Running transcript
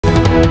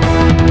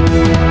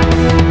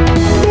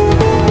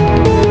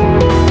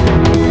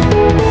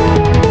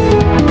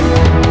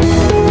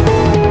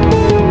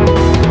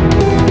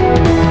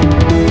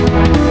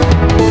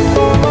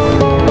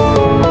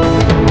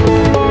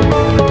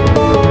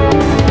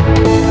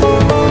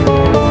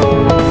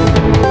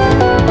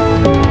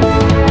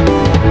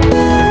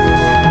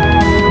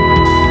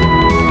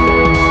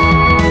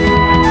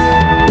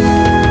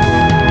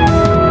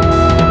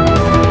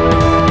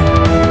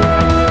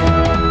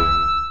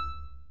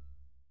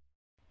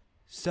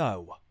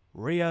So,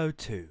 Rio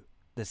 2,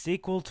 the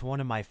sequel to one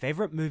of my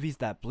favorite movies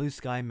that Blue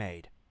Sky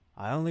made.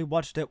 I only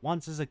watched it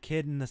once as a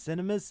kid in the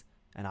cinemas,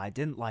 and I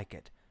didn't like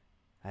it.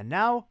 And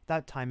now,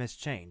 that time has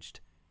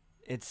changed.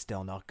 It's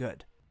still not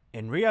good.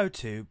 In Rio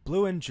 2,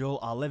 Blue and Jewel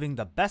are living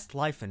the best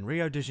life in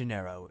Rio de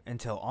Janeiro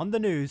until on the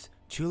news,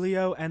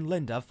 Tulio and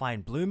Linda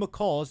find blue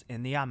macaws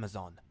in the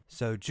Amazon.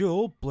 So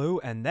Jewel, Blue,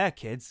 and their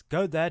kids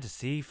go there to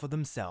see for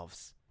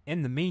themselves.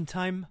 In the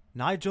meantime,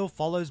 Nigel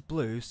follows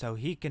Blue so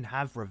he can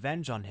have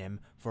revenge on him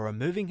for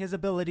removing his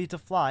ability to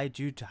fly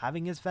due to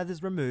having his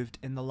feathers removed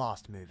in the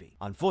last movie.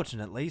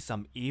 Unfortunately,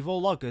 some evil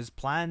loggers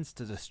plans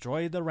to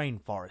destroy the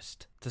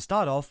rainforest. To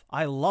start off,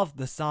 I love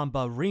the Samba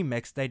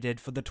remix they did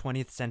for the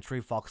 20th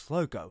Century Fox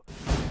logo.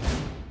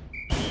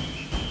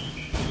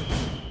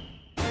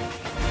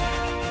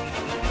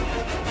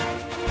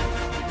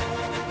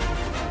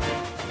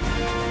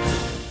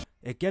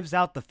 It gives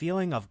out the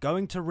feeling of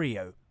going to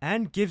Rio,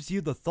 and gives you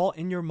the thought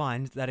in your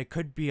mind that it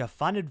could be a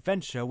fun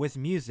adventure with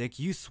music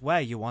you swear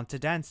you want to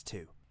dance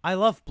to. I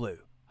love Blue,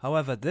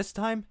 however this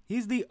time,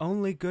 he's the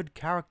only good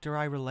character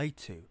I relate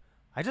to.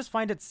 I just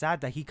find it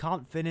sad that he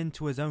can't fit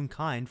into his own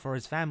kind for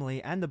his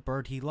family and the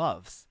bird he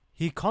loves.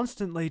 He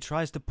constantly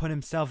tries to put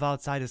himself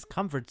outside his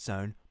comfort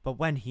zone, but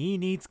when he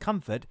needs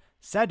comfort,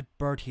 said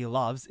bird he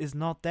loves is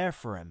not there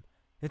for him.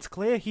 It's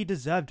clear he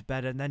deserved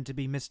better than to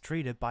be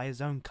mistreated by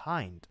his own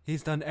kind.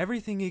 He's done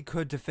everything he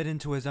could to fit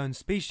into his own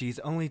species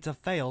only to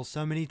fail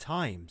so many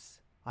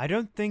times. I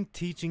don't think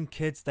teaching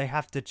kids they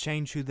have to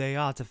change who they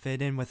are to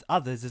fit in with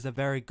others is a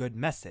very good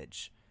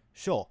message.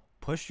 Sure,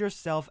 push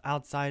yourself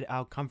outside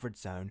our comfort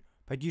zone,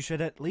 but you should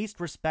at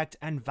least respect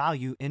and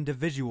value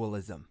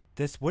individualism.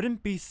 This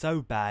wouldn't be so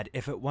bad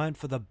if it weren't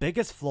for the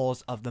biggest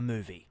flaws of the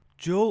movie.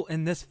 Jewel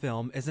in this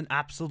film is an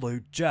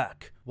absolute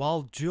jerk.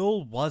 While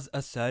Jewel was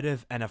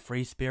assertive and a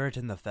free spirit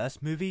in the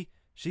first movie,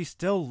 she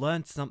still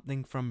learned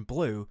something from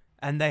Blue,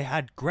 and they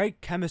had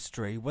great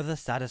chemistry with a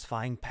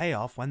satisfying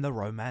payoff when the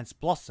romance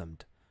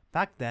blossomed.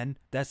 Back then,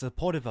 they're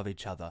supportive of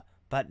each other,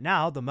 but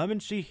now the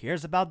moment she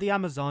hears about the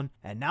Amazon,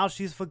 and now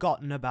she's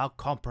forgotten about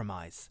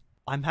compromise.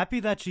 I'm happy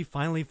that she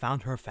finally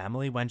found her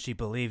family when she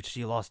believed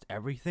she lost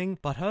everything,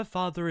 but her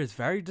father is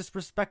very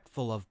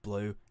disrespectful of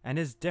Blue and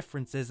his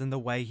differences in the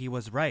way he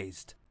was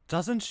raised.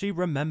 Doesn't she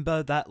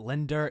remember that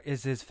Linda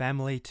is his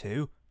family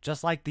too,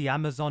 just like the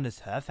Amazon is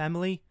her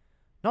family?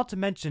 Not to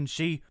mention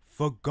she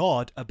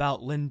forgot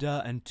about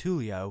Linda and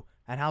Tulio,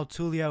 and how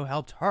Tulio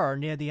helped her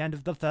near the end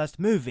of the first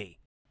movie.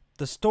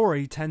 The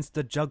story tends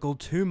to juggle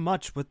too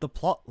much with the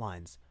plot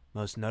lines,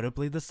 most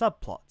notably the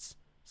subplots.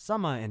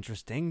 Some are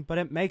interesting, but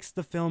it makes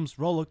the film's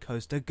roller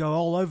coaster go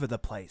all over the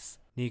place.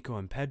 Nico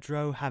and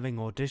Pedro having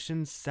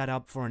auditions set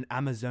up for an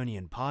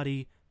Amazonian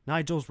party,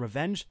 Nigel's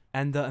revenge,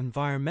 and the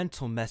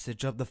environmental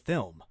message of the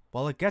film.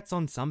 While it gets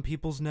on some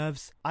people's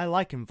nerves, I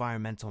like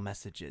environmental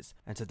messages,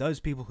 and to those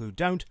people who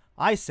don't,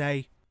 I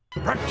say,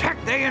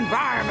 protect the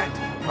environment,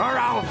 or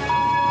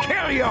I'll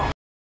kill you!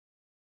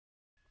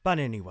 But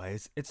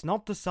anyways, it's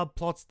not the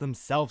subplots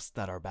themselves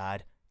that are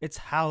bad, it's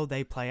how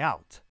they play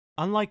out.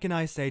 Unlike in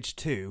Ice Age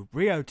 2,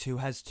 Rio 2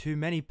 has too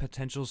many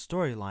potential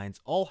storylines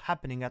all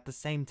happening at the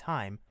same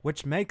time,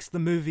 which makes the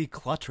movie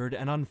cluttered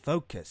and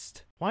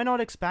unfocused. Why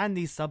not expand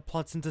these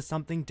subplots into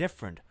something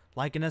different,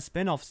 like in a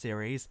spin-off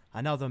series,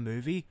 another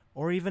movie,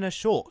 or even a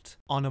short?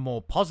 On a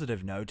more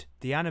positive note,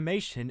 the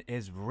animation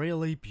is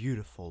really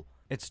beautiful.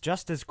 It's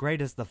just as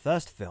great as the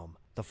first film.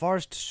 The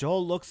forest sure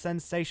looks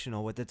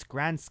sensational with its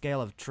grand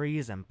scale of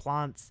trees and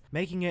plants,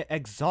 making it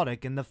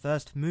exotic in the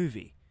first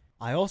movie.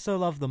 I also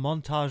love the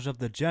montage of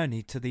the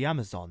journey to the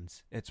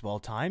Amazons. It's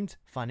well timed,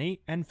 funny,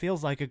 and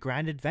feels like a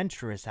grand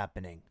adventure is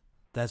happening.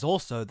 There's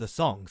also the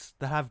songs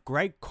that have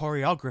great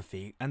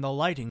choreography, and the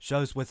lighting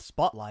shows with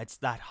spotlights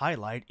that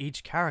highlight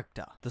each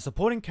character. The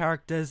supporting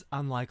characters,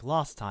 unlike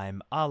last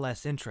time, are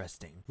less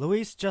interesting.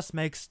 Luis just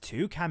makes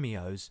 2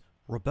 cameos.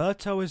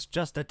 Roberto is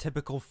just a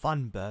typical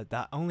fun bird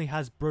that only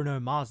has Bruno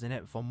Mars in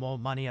it for more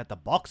money at the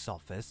box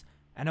office,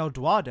 and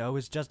Eduardo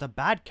is just a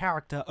bad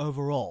character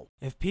overall.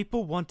 If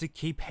people want to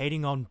keep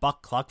hating on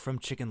Buck Cluck from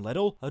Chicken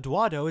Little,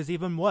 Eduardo is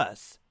even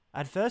worse.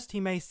 At first he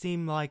may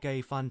seem like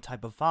a fun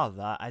type of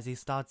father as he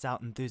starts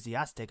out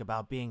enthusiastic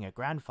about being a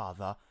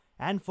grandfather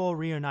and for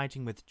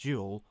reuniting with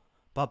Jewel,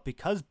 but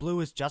because Blue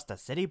is just a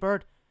city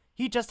bird,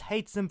 he just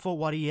hates him for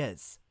what he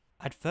is.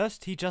 At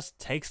first he just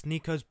takes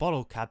Nico's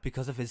bottle cap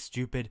because of his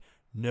stupid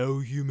 "no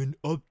human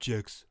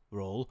objects"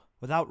 rule,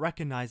 without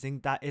recognizing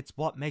that it's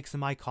what makes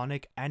him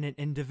iconic and an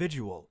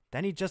individual.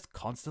 Then he just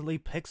constantly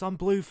picks on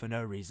Blue for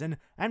no reason,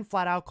 and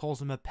flat out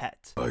calls him a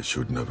pet. I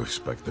shouldn't have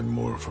expected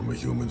more from a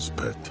human's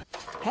pet.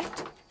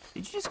 Pet?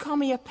 Did you just call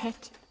me a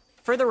pet?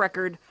 For the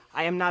record,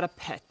 I am not a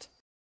pet.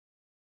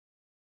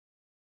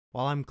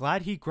 While I'm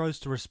glad he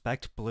grows to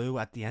respect Blue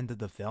at the end of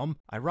the film,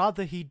 I'd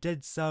rather he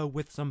did so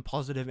with some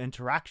positive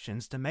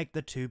interactions to make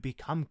the two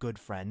become good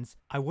friends.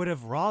 I would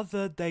have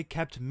rather they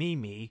kept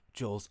Mimi,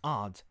 Jewel's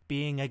aunt,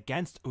 being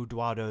against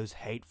Eduardo's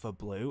hate for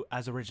Blue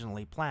as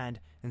originally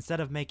planned, instead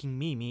of making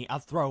Mimi a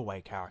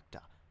throwaway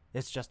character.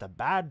 It's just a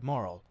bad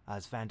moral,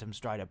 as Phantom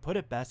Strider put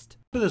it best.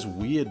 This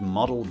weird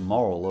muddled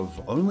moral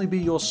of only be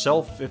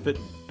yourself if it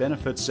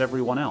benefits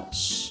everyone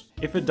else.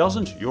 If it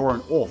doesn't, you're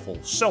an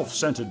awful,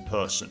 self-centered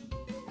person.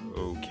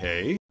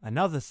 Okay.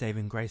 Another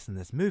saving grace in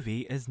this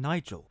movie is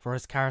Nigel, for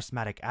his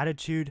charismatic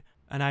attitude,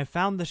 and I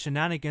found the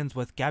shenanigans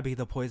with Gabby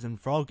the Poison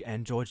Frog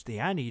and George the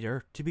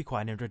Anteater to be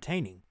quite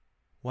entertaining.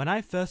 When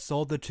I first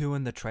saw the two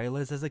in the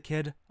trailers as a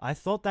kid, I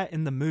thought that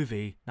in the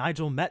movie,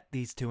 Nigel met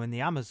these two in the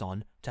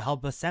Amazon to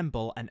help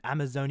assemble an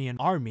Amazonian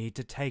army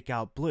to take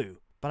out Blue,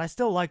 but I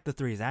still like the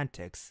three's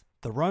antics.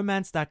 The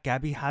romance that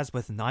Gabby has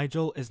with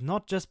Nigel is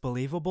not just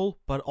believable,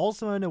 but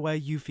also in a way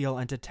you feel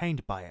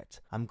entertained by it.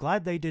 I'm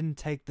glad they didn't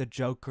take the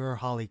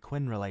Joker-Harley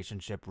Quinn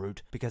relationship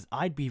route, because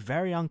I'd be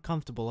very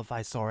uncomfortable if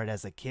I saw it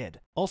as a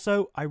kid.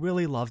 Also, I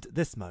really loved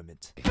this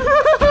moment.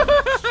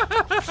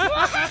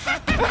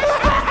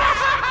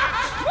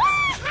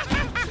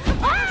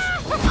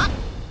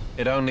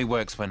 It only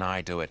works when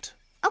I do it.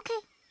 Okay.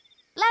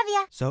 Love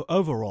ya. So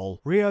overall,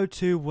 Rio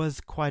 2 was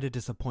quite a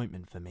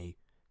disappointment for me.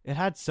 It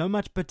had so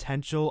much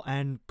potential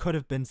and could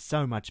have been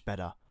so much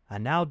better.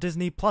 And now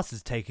Disney Plus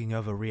is taking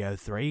over Rio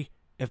 3.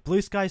 If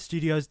Blue Sky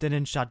Studios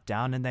didn't shut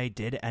down and they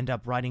did end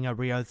up writing a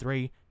Rio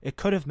 3, it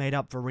could have made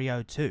up for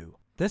Rio 2.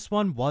 This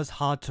one was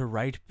hard to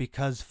rate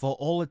because for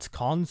all its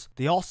cons,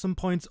 the awesome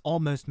points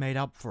almost made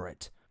up for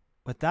it.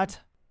 With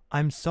that,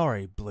 I'm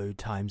sorry Blue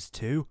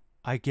 ×2.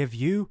 I give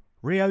you,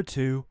 Rio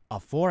 2, a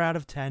 4 out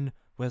of 10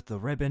 with the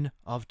ribbon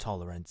of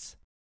tolerance.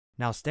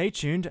 Now stay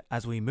tuned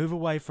as we move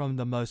away from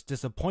the most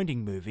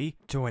disappointing movie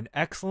to an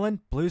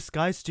excellent Blue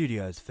Sky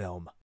Studios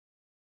film.